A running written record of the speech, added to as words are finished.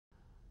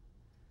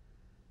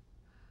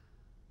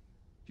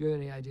Do you have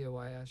any idea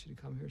why I asked you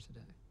to come here today?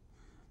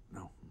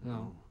 No.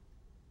 No.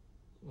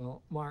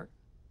 Well, Mark,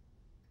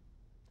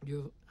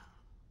 do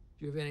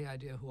you have any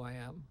idea who I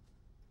am?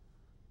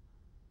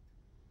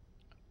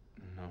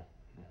 No.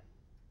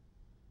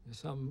 There's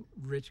some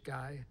rich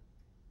guy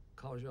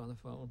calls you on the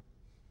phone.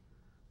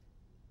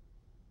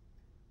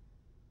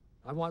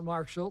 I want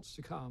Mark Schultz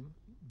to come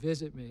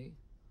visit me.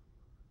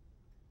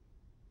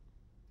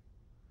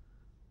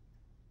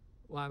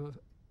 Well, I'm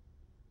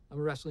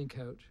a wrestling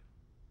coach,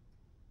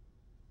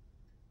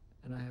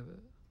 and I have a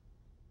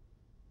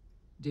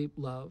deep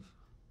love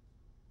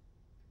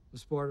for the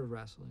sport of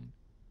wrestling.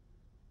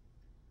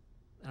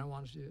 And I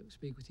wanted to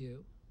speak with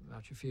you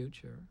about your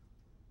future,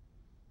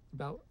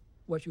 about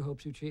what you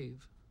hope to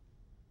achieve.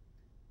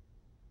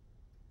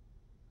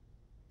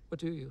 What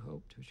do you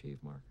hope to achieve,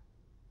 Mark?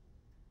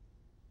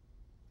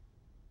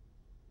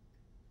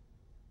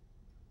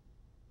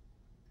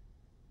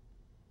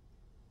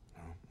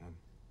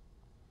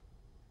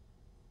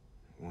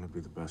 I want to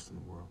be the best in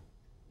the world.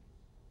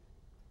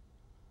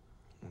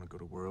 I want to go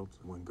to Worlds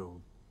and win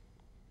gold.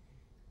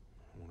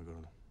 I want to go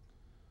to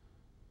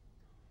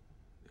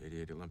the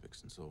 '88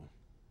 Olympics in Seoul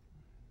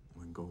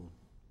and win gold.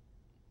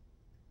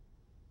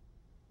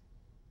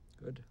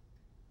 Good.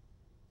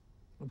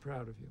 I'm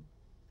proud of you.